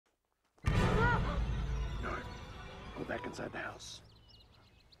Go back inside the house.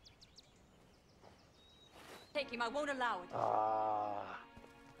 Take him, I won't allow it. Ah,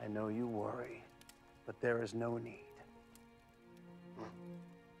 I know you worry, but there is no need.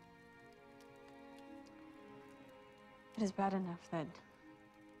 It is bad enough that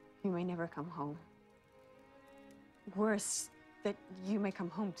you may never come home. Worse, that you may come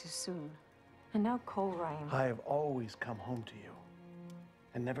home too soon. And now Colrime. I have always come home to you,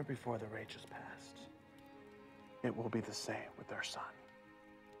 and never before the rage has passed. It will be the same with their son.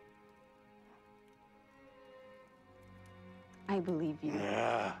 I believe you.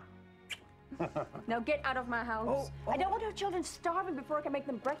 Yeah. Now get out of my house. I don't want our children starving before I can make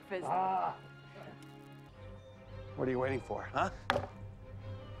them breakfast. Ah. What are you waiting for, huh?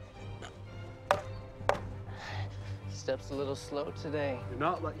 Steps a little slow today. Do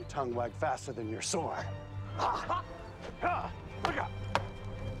not let your tongue wag faster than your sword. Ah. Ah. Look out.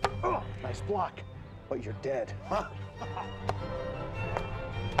 Oh, nice block, but you're dead. Huh?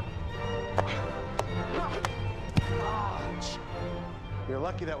 Ouch. You're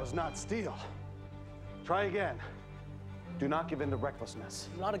lucky that was not steel. Try again. Do not give in to recklessness.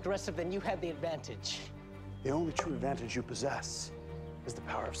 Not aggressive, then you had the advantage. The only true advantage you possess is the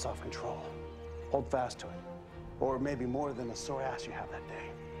power of self-control. Hold fast to it. Or maybe more than the sore ass you have that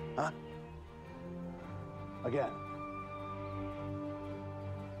day. Huh? Again.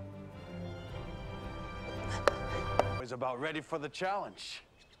 Always about ready for the challenge.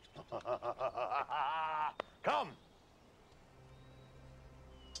 Come!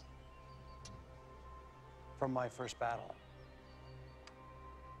 From my first battle.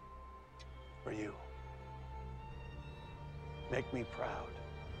 For you. Make me proud.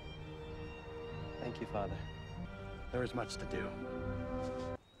 Thank you, Father. There is much to do.